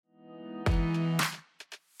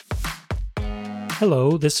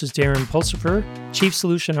Hello, this is Darren Pulsifer, Chief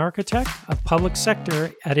Solution Architect of Public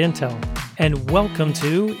Sector at Intel, and welcome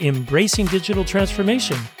to Embracing Digital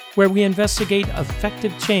Transformation, where we investigate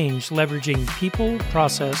effective change leveraging people,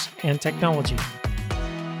 process, and technology.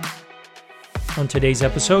 On today's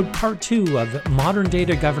episode, part 2 of Modern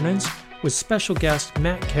Data Governance with special guest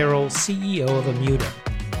Matt Carroll, CEO of Immuta.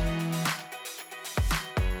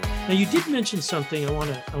 Now, you did mention something I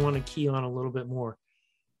want to key on a little bit more.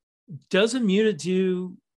 Does Immuta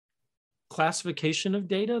do classification of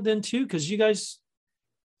data then too? Because you guys,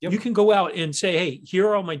 you can go out and say, hey, here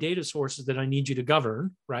are all my data sources that I need you to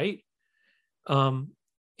govern, right? And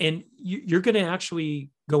you're going to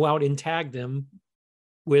actually go out and tag them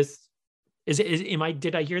with,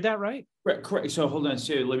 did I hear that right? Right, correct. So hold on.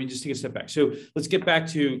 So let me just take a step back. So let's get back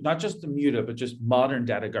to not just Immuta, but just modern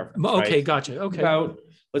data governance. Okay, right? gotcha. Okay.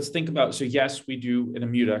 Let's think about, so yes, we do in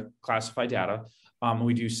Immuta classify data.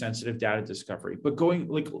 We do sensitive data discovery, but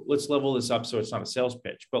let's level this up so it's not a sales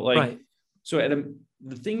pitch. But right. So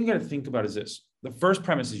the thing you got to think about is this: the first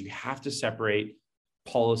premise is you have to separate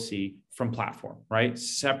policy from platform, right?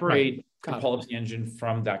 Separate the policy engine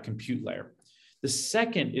from that compute layer. The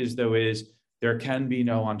second is there can be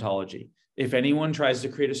no ontology. If anyone tries to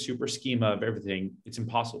create a super schema of everything, it's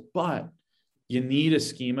impossible. But you need a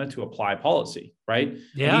schema to apply policy, right?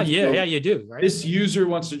 You do, right? This user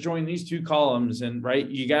wants to join these two columns and right,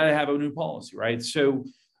 you got to have a new policy, right? So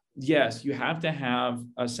yes, you have to have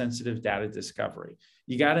a sensitive data discovery.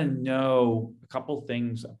 You got to know a couple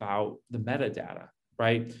things about the metadata,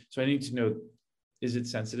 right? So I need to know, is it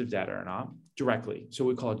sensitive data or not directly? So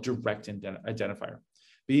we call it direct identifier.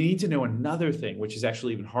 But you need to know another thing, which is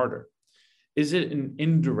actually even harder. Is it an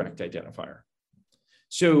indirect identifier?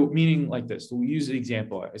 So meaning like this, so we use an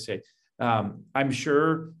example. I say, I'm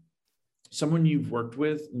sure someone you've worked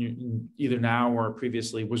with either now or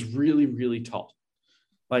previously was really, really tall,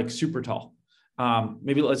 like super tall.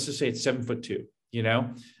 Maybe let's just say it's 7'2",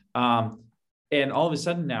 and all of a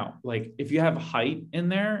sudden now, like if you have height in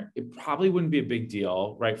there, it probably wouldn't be a big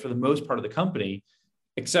deal, right? For the most part of the company,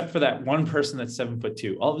 except for that one person that's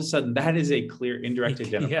 7'2". All of a sudden, that is a clear indirect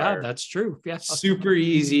identifier. Yeah, that's true. Yeah. Super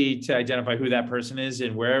easy to identify who that person is,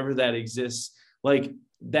 and wherever that exists, like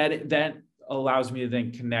that allows me to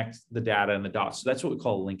then connect the data and the dots. So that's what we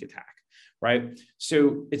call a link attack, right?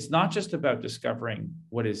 So it's not just about discovering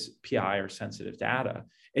what is PI or sensitive data.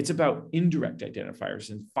 It's about indirect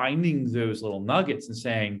identifiers and finding those little nuggets and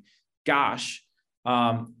saying, gosh,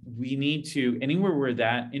 we need to, anywhere where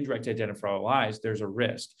that indirect identifier lies, there's a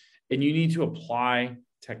risk, and you need to apply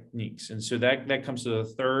techniques. And so that comes to the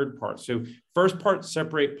third part. So first part,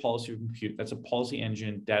 separate policy from compute. That's a policy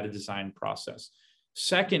engine data design process.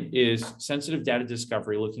 Second is sensitive data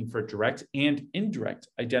discovery, looking for direct and indirect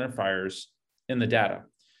identifiers in the data.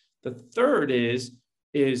 The third is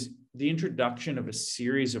the introduction of a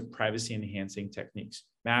series of privacy enhancing techniques: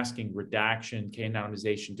 masking, redaction,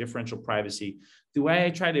 k-anonymization, differential privacy. The way I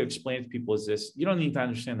try to explain it to people is this: you don't need to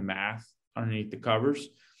understand the math underneath the covers.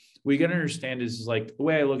 What you got to understand is like, the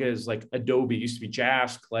way I look at it is like Adobe used to be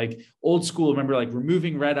JASK, like old school. Remember, like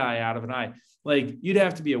removing red eye out of an eye. Like you'd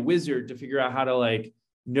have to be a wizard to figure out how to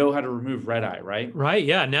know how to remove red eye, right? Right.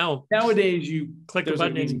 Yeah. Nowadays you click a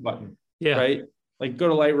button, easy button. Yeah. Right. Like go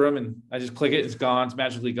to Lightroom and I just click it. It's gone. It's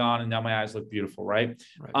magically gone. And now my eyes look beautiful. Right.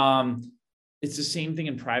 It's the same thing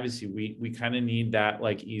in privacy. We kind of need that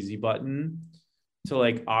like easy button to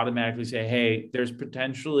like automatically say, hey, there's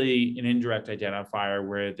potentially an indirect identifier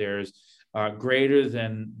where there's greater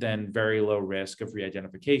than very low risk of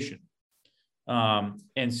re-identification.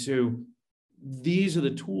 And so these are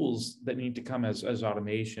the tools that need to come as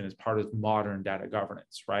automation as part of modern data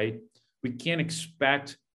governance, right? We can't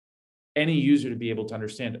expect any user to be able to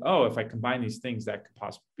understand, oh, if I combine these things, that could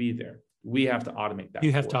possibly be there. We have to automate that.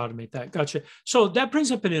 You have to automate that. Gotcha. So that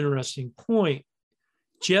brings up an interesting point.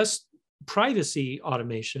 Just privacy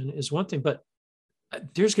automation is one thing, but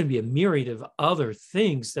there's going to be a myriad of other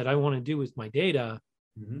things that I want to do with my data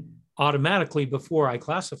automatically before I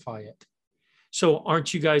classify it. So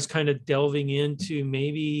aren't you guys kind of delving into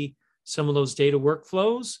maybe some of those data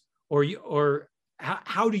workflows, or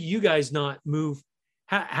how do you guys not move?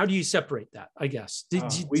 How do you separate that? I guess.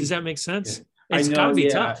 Does that make sense? Yeah. It's got to be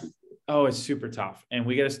tough. Oh, it's super tough. And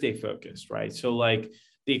we got to stay focused, right? So like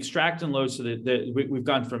the extract and load, so that we've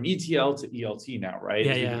gone from ETL to ELT now, right?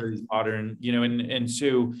 Yeah. Modern, and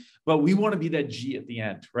so, but we want to be that G at the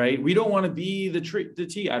end, right? We don't want to be the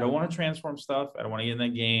T. I don't want to transform stuff. I don't want to get in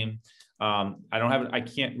that game. I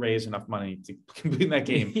can't raise enough money to complete that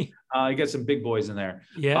game. I got some big boys in there.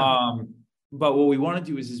 Yeah. but what we want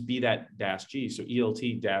to do is be that dash G. So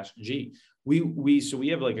ELT dash G. So we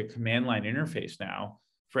have like a command line interface now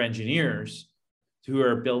for engineers who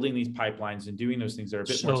are building these pipelines and doing those things that are a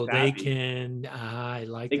bit more savvy. So they can, I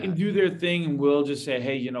like they that. can do their thing, and we'll just say,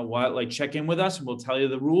 hey, you know what, like check in with us and we'll tell you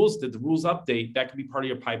the rules. Did the rules update? That could be part of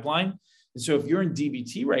your pipeline. And so if you're in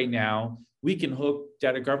DBT right now, we can hook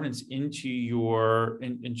data governance into your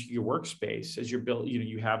workspace as you're built.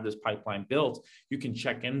 You have this pipeline built. You can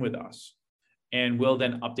check in with us, and we'll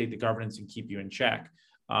then update the governance and keep you in check.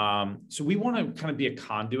 So we want to kind of be a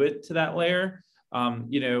conduit to that layer.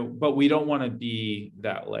 But we don't want to be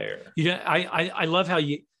that layer. I love how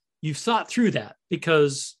you've thought through that,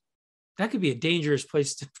 because that could be a dangerous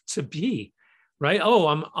place to be, right? Oh,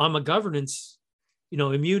 I'm a governance,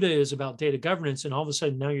 Immuta is about data governance, and all of a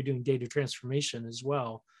sudden now you're doing data transformation as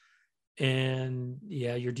well. And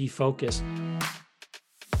yeah, you're defocused.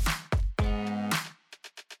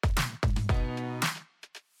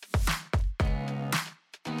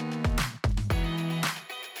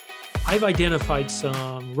 I've identified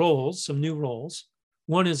some new roles.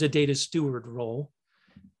 One is a data steward role,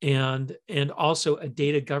 and also a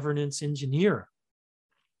data governance engineer,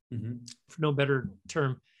 for no better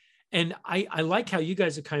term. And I like how you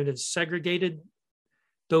guys have kind of segregated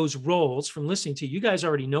those roles. From listening to you guys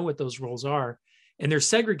already know what those roles are, and they're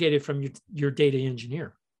segregated from your data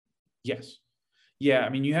engineer. Yes. Yeah. I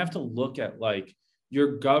mean, you have to look at like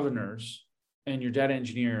your governors and your data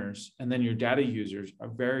engineers, and then your data users are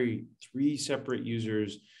three separate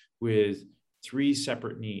users with three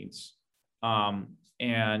separate needs.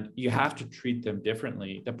 And you have to treat them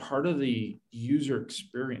differently. The part of the user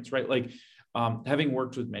experience, right? Like having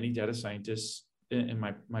worked with many data scientists in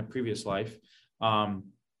my previous life,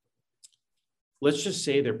 let's just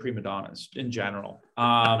say they're prima donnas in general.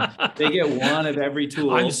 They get one of every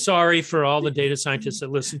tool. I'm sorry for all the data scientists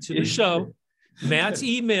that listen to the show. Matt's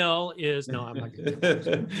email is no, I'm not going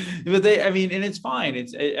to. But and it's fine.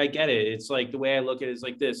 I get it. It's like the way I look at it is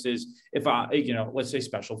like this: is if let's say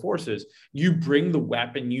special forces, you bring the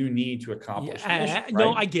weapon you need to accomplish. Yeah, mission, right?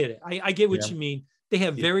 No, I get it. I get what you mean. They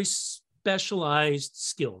have very specialized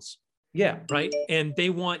skills. Yeah. Right. And they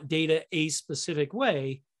want data a specific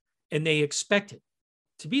way, and they expect it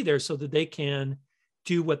to be there so that they can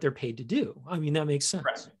do what they're paid to do. I mean, that makes sense.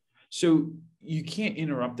 Right. So you can't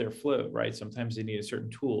interrupt their flow, right? Sometimes they need a certain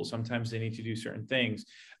tool. Sometimes they need to do certain things.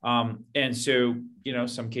 And so,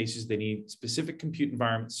 some cases they need specific compute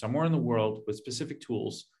environments somewhere in the world with specific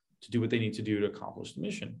tools to do what they need to do to accomplish the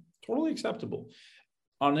mission. Totally acceptable.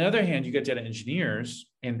 On the other hand, you get data engineers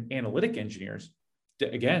and analytic engineers,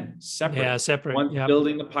 again, separate. Yeah, separate. One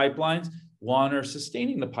building the pipelines, one are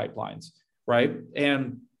sustaining the pipelines, right?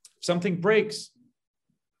 And if something breaks,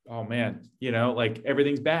 oh man, like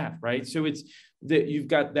everything's bad, right? So it's that you've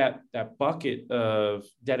got that bucket of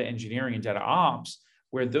data engineering and data ops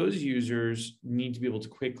where those users need to be able to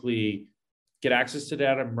quickly get access to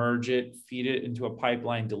data, merge it, feed it into a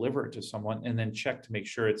pipeline, deliver it to someone, and then check to make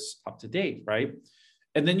sure it's up to date, right?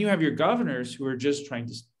 And then you have your governors who are just trying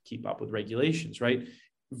to keep up with regulations, right?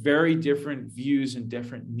 Very different views and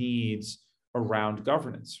different needs around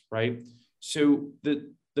governance, right? So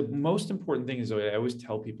the most important thing is, I always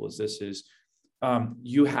tell people is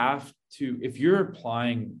you have to, if you're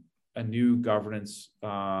applying a new governance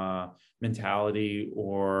mentality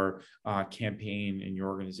or campaign in your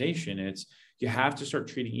organization, you have to start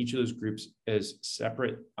treating each of those groups as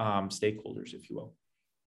separate stakeholders, if you will.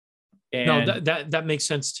 And no, that makes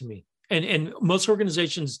sense to me. And most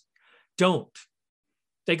organizations don't.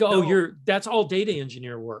 They go, no. That's all data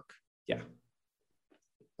engineer work. Yeah.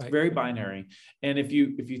 It's very binary. And if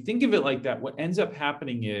you think of it like that, what ends up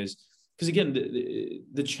happening is, because again,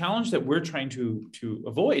 the challenge that we're trying to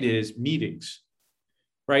avoid is meetings,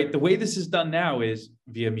 right? The way this is done now is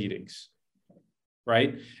via meetings,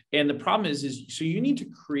 right? And the problem is so you need to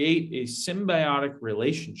create a symbiotic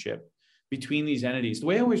relationship between these entities. The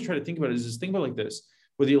way I always try to think about it is think about it like this: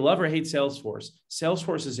 whether you love or hate Salesforce,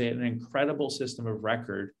 Salesforce is an incredible system of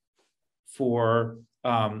record for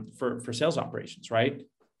sales operations, right?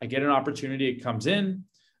 I get an opportunity, it comes in,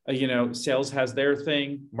 sales has their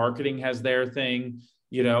thing, marketing has their thing,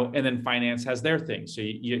 and then finance has their thing. So,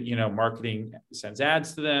 marketing sends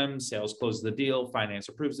ads to them, sales closes the deal, finance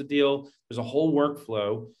approves the deal. There's a whole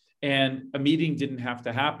workflow, and a meeting didn't have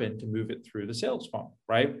to happen to move it through the sales funnel,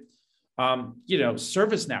 right?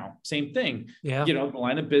 ServiceNow, same thing. Yeah. The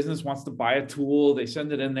line of business wants to buy a tool, they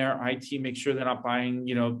send it in there, IT makes sure they're not buying,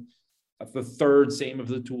 the third same of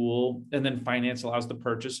the tool, and then finance allows the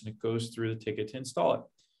purchase and it goes through the ticket to install it.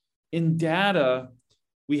 In data,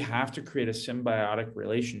 we have to create a symbiotic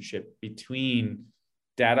relationship between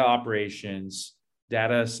data operations,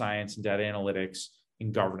 data science and data analytics,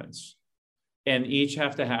 and governance. And each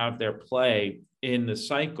have to have their play in the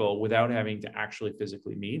cycle without having to actually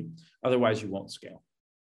physically meet. Otherwise, you won't scale.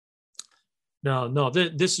 No,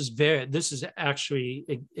 this is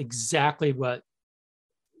actually exactly what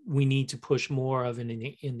we need to push more of in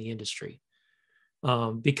the industry,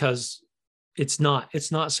 because it's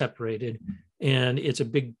not separated, and it's a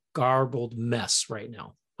big garbled mess right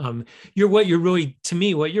now. What you're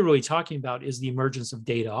really talking about is the emergence of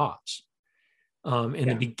data ops, and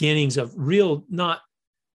the beginnings of real, not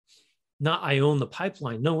I own the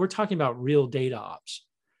pipeline. No, we're talking about real data ops,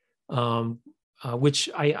 which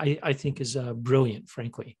I think is brilliant,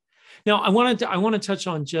 frankly. Now, I want to touch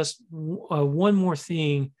on just one more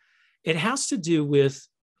thing. It has to do with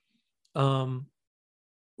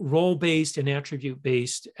role-based and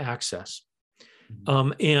attribute-based access,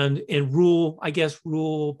 and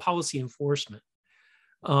rule policy enforcement.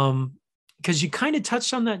 Because you kind of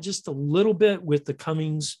touched on that just a little bit with the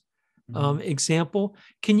Cummings example.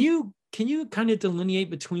 Can you kind of delineate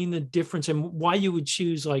between the difference and why you would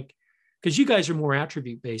choose, like, because you guys are more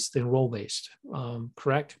attribute-based than role-based,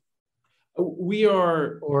 correct? We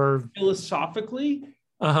are, or philosophically,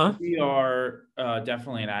 we are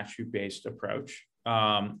definitely an attribute-based approach.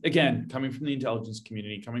 Again, coming from the intelligence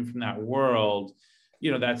community, coming from that world,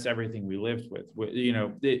 that's everything we lived with.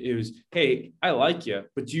 It was, hey, I like you,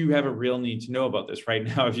 but do you have a real need to know about this right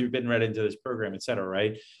now if you've been read into this program, et cetera,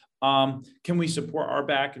 right? Can we support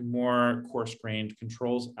RBAC and more coarse-grained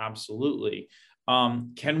controls? Absolutely.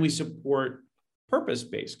 Can we support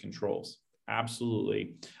purpose-based controls?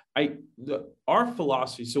 Absolutely. Our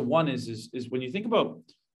philosophy, so one is when you think about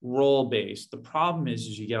role-based, the problem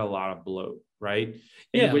is you get a lot of bloat, right?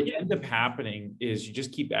 And what ends up happening is you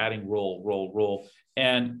just keep adding role.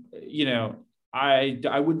 And,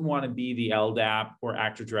 I wouldn't want to be the LDAP or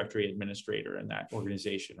Active Directory administrator in that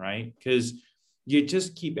organization, right? Because you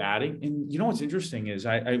just keep adding. And what's interesting is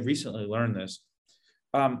I recently learned this.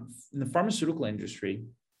 In the pharmaceutical industry,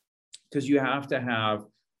 because you have to have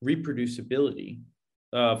reproducibility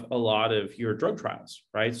of a lot of your drug trials,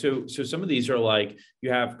 right? So some of these are like,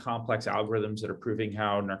 you have complex algorithms that are proving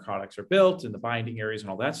how narcotics are built and the binding areas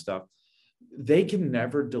and all that stuff. They can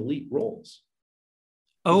never delete roles.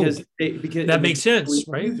 Because that makes sense,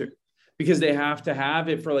 right? Because they have to have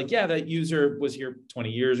it for that user was here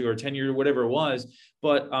 20 years ago or 10 years, or whatever it was.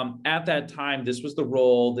 But at that time, this was the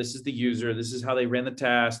role, this is the user, this is how they ran the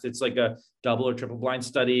test. It's like a double or triple blind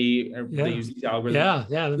study. They use these algorithms.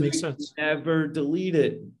 Yeah, that makes sense. Never delete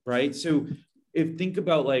it, right? So think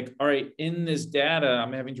about all right, in this data,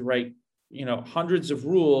 I'm having to write, hundreds of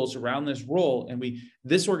rules around this role. And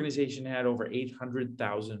this organization had over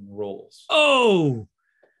 800,000 roles. Oh,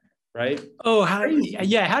 right? Oh, how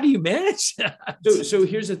do you manage that? So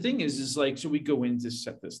here's the thing is so we go in to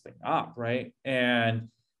set this thing up, right? And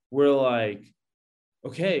we're like,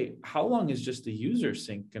 okay, how long is just the user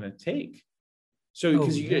sync going to take? So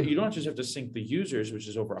because you don't just have to sync the users, which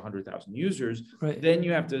is over 100,000 users, right? Then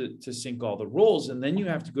you have to sync all the roles, and then you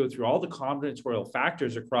have to go through all the combinatorial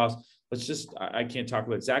factors across. I can't talk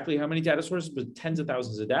about exactly how many data sources, but tens of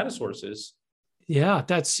thousands of data sources. Yeah,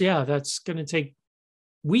 that's going to take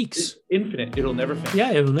weeks. It's infinite. It'll never finish.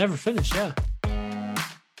 Yeah, it'll never finish. Yeah.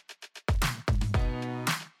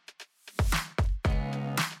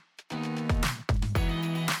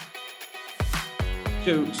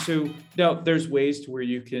 So now there's ways to where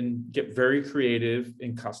you can get very creative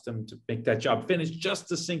and custom to make that job finish, just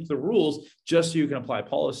to sync the rules, just so you can apply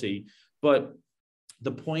policy. But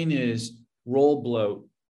the point is, role bloat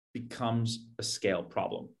becomes a scale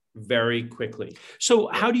problem very quickly. So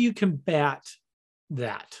how do you combat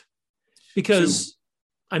that? Because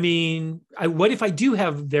what if I do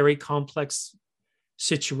have very complex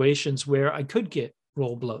situations where I could get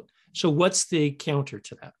role bloat? So what's the counter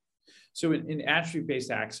to that? So in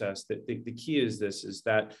attribute-based access, the key is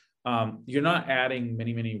that you're not adding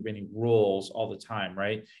many roles all the time,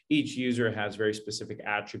 right? Each user has very specific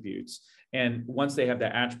attributes. And once they have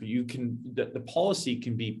that attribute, the policy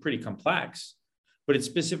can be pretty complex, but it's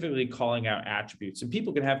specifically calling out attributes, and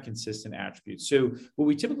people can have consistent attributes. So what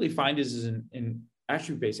we typically find is in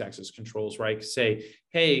attribute-based access controls, right? Say,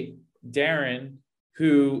 hey, Darren,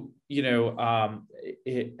 who,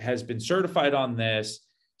 has been certified on this,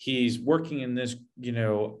 he's working in this,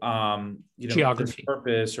 geography,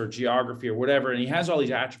 purpose or geography or whatever, and he has all these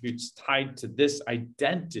attributes tied to this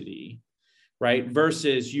identity, right?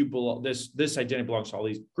 Versus this identity belongs to all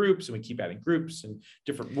these groups, and we keep adding groups and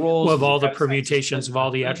different roles. Well, of all the permutations of all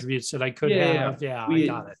the attributes that I could have. Yeah, I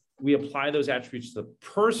got it. We apply those attributes to the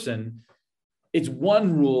person, it's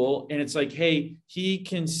one rule, and it's like, hey, he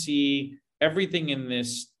can see everything in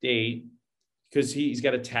this state because he's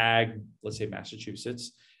got a tag, let's say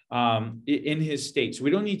Massachusetts, in his state. So we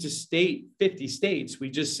don't need to state 50 states. We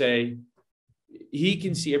just say he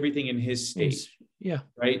can see everything in his state. Yeah.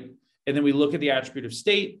 Right. And then we look at the attribute of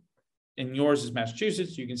state, and yours is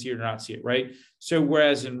Massachusetts. You can see it or not see it. Right. So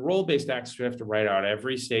whereas in role-based access, we have to write out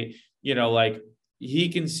every state, like he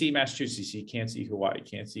can see Massachusetts, he can't see Hawaii,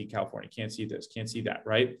 can't see California, can't see this, can't see that.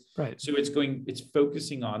 Right. Right. So it's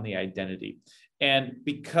focusing on the identity. And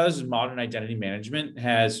because modern identity management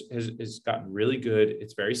has gotten really good,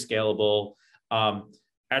 it's very scalable.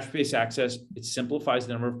 Attribute-based access, it simplifies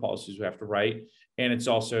the number of policies we have to write, and it's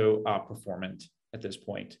also performant at this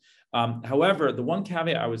point. However, the one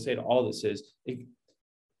caveat I would say to all this is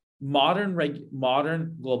modern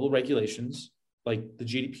global regulations like the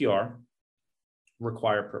GDPR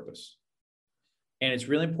require purpose. And it's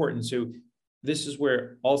really important. So this is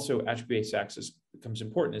where also attribute-based access becomes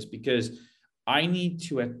important, is because I need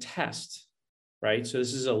to attest, right? So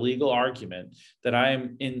this is a legal argument that I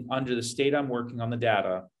am under the state I'm working on the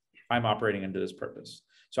data, I'm operating under this purpose.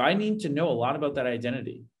 So I need to know a lot about that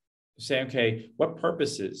identity. Say, okay, what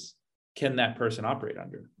purposes can that person operate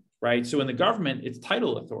under, right? So in the government, it's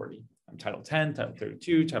title authority. I'm Title 10, Title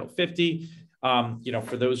 32, Title 50.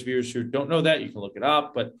 For those viewers who don't know that, you can look it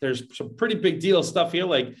up, but there's some pretty big deal stuff here,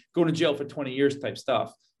 like going to jail for 20 years type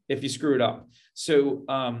stuff if you screw it up. So,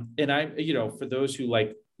 and I, for those who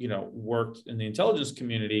worked in the intelligence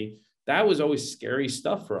community, that was always scary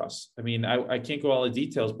stuff for us. I mean, I can't go all the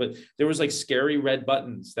details, but there was like scary red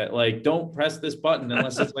buttons that like, don't press this button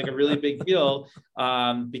unless it's like a really big deal,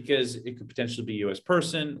 because it could potentially be a US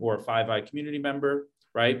person or a Five Eye community member,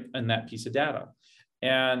 right? And that piece of data.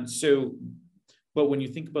 And so, but when you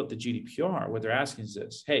think about the GDPR, what they're asking is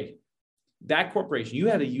this: hey, that corporation, you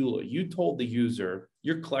had a EULA, you told the user,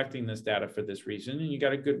 you're collecting this data for this reason, and you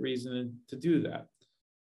got a good reason to do that.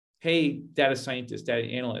 Hey, data scientist, data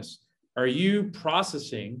analyst, are you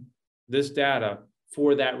processing this data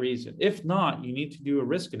for that reason? If not, you need to do a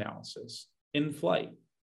risk analysis in flight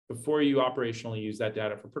before you operationally use that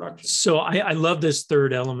data for production. So I love this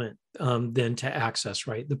third element then to access,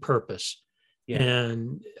 right? The purpose. Yeah.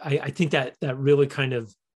 And I think that really kind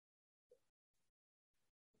of,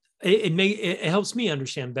 it helps me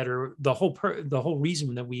understand better the whole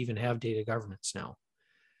reason that we even have data governance now,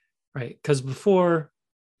 right? Because before,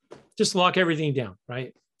 just lock everything down,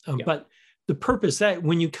 right? But the purpose, that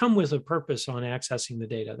when you come with a purpose on accessing the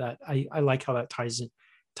data, that I like how that ties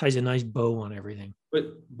a nice bow on everything.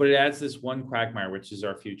 But it adds this one quagmire, which is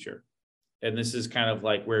our future. And this is kind of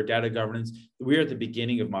like where data governance, we're at the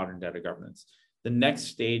beginning of modern data governance. The next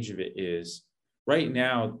stage of it is, right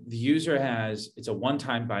now, the user it's a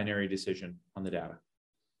one-time binary decision on the data.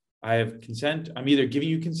 I have consent, I'm either giving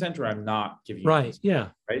you consent or I'm not giving you consent. Yeah.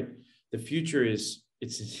 Right? The future is,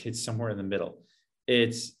 it's somewhere in the middle.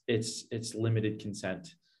 It's limited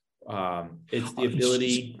consent. It's the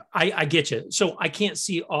ability. I get you. So I can't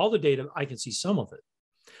see all the data. I can see some of it,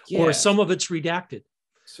 yeah. Or some of it's redacted.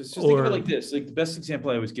 So think of it like this. Like the best example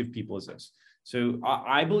I always give people is this. So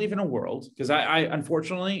I believe in a world, because I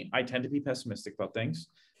unfortunately, I tend to be pessimistic about things.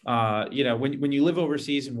 When you live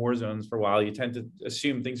overseas in war zones for a while, you tend to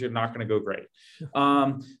assume things are not going to go great.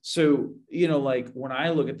 So, like when I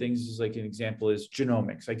look at things, as like an example is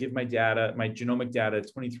genomics. I give my genomic data,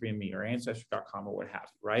 23andMe or Ancestry.com or what have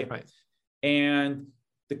you, right? And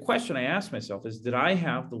the question I ask myself is, did I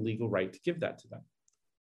have the legal right to give that to them?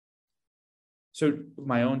 So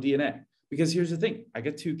my own DNA, because here's the thing, I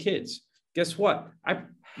got 2 kids. Guess what?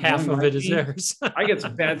 Half of it is theirs. I get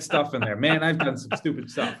some bad stuff in there, man. I've done some stupid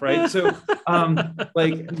stuff, right? So,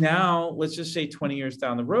 like now, let's just say 20 years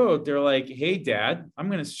down the road, they're like, "Hey, Dad, I'm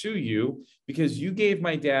going to sue you because you gave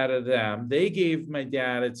my data to them. They gave my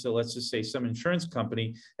data to, let's just say, some insurance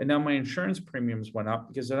company, and now my insurance premiums went up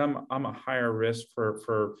because I'm a higher risk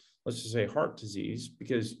for let's just say heart disease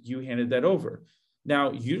because you handed that over.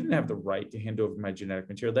 Now you didn't have the right to hand over my genetic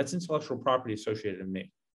material. That's intellectual property associated in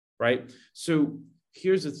me." Right? So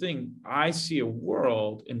here's the thing. I see a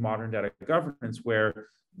world in modern data governance where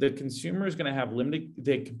the consumer is going to have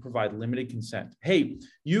they can provide limited consent. Hey,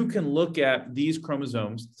 you can look at these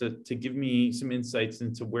chromosomes to give me some insights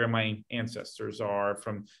into where my ancestors are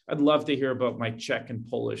from. I'd love to hear about my Czech and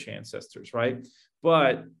Polish ancestors, right?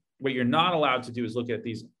 But what you're not allowed to do is look at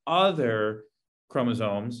these other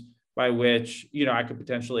chromosomes by which, I could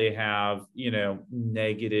potentially have,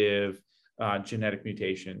 negative genetic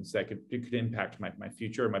mutations that could impact my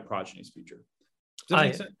future or my progeny's future. Does that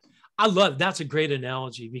make sense? I love, that's a great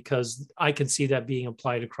analogy because I can see that being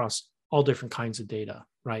applied across all different kinds of data,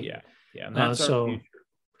 right? Yeah. Yeah, and that's our future.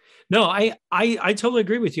 No, I totally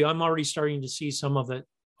agree with you. I'm already starting to see some of it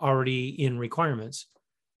already in requirements,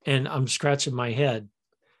 and I'm scratching my head.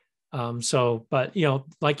 But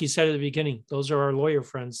like you said at the beginning, those are our lawyer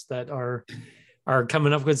friends that are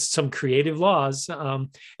coming up with some creative laws.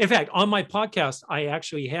 In fact, on my podcast, I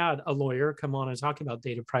actually had a lawyer come on and talk about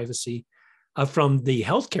data privacy from the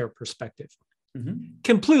healthcare perspective. Mm-hmm.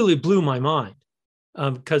 Completely blew my mind,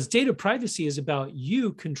 because data privacy is about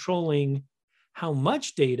you controlling how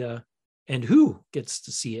much data and who gets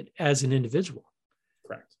to see it as an individual.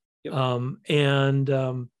 Correct. Yep.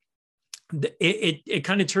 It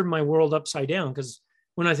kind of turned my world upside down, because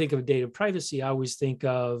when I think of data privacy, I always think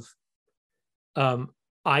of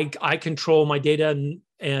I control my data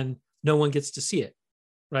and no one gets to see it,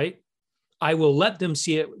 right? I will let them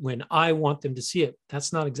see it when I want them to see it.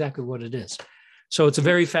 That's not exactly what it is. So it's a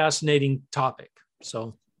very fascinating topic.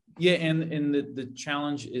 So yeah, and the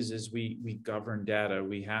challenge is as we govern data,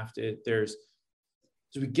 we have to as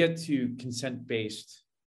we get to consent-based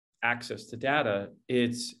access to data,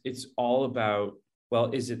 it's all about,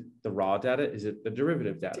 well, is it the raw data? Is it the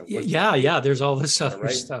derivative data? There's all this other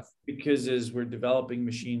stuff. Because as we're developing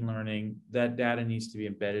machine learning, that data needs to be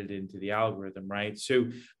embedded into the algorithm, right? So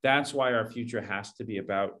that's why our future has to be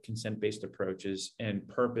about consent-based approaches and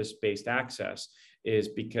purpose-based access, is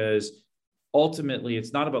because ultimately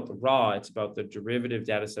it's not about the raw, it's about the derivative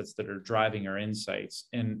data sets that are driving our insights,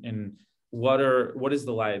 and what is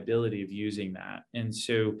the liability of using that. And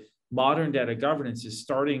so modern data governance is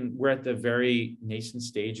we're at the very nascent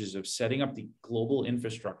stages of setting up the global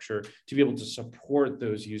infrastructure to be able to support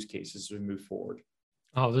those use cases as we move forward.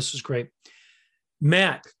 Oh, this is great.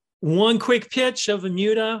 Matt, one quick pitch of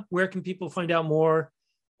Immuta. Where can people find out more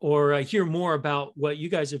or hear more about what you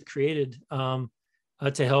guys have created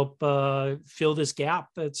to help fill this gap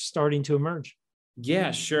that's starting to emerge?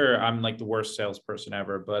 Yeah, sure. I'm like the worst salesperson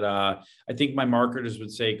ever, but I think my marketers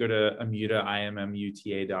would say go to Immuta,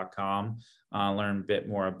 immuta.com, learn a bit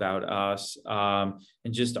more about us. And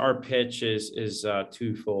just our pitch is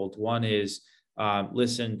twofold. One is,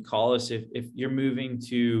 listen, call us if you're moving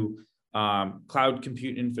to cloud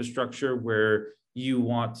compute infrastructure where you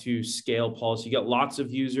want to scale policy. You got lots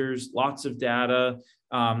of users, lots of data,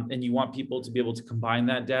 and you want people to be able to combine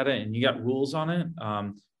that data, and you got rules on it.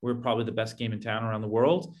 We're probably the best game in town around the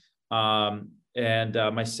world. And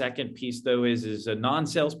my second piece, though, is a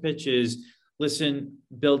non-sales pitch is, listen,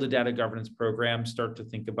 build a data governance program, start to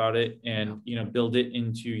think about it, and build it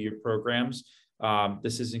into your programs.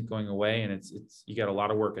 This isn't going away, and it's you got a lot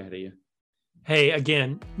of work ahead of you. Hey,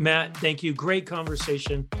 again, Matt, thank you. Great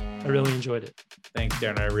conversation. I really enjoyed it. Thanks,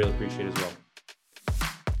 Darren. I really appreciate it as well.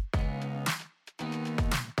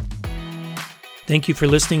 Thank you for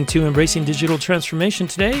listening to Embracing Digital Transformation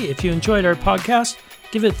today. If you enjoyed our podcast,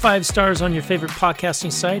 give it 5 stars on your favorite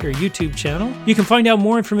podcasting site or YouTube channel. You can find out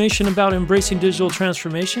more information about Embracing Digital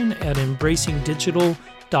Transformation at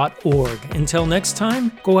embracingdigital.org. Until next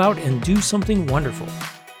time, go out and do something wonderful.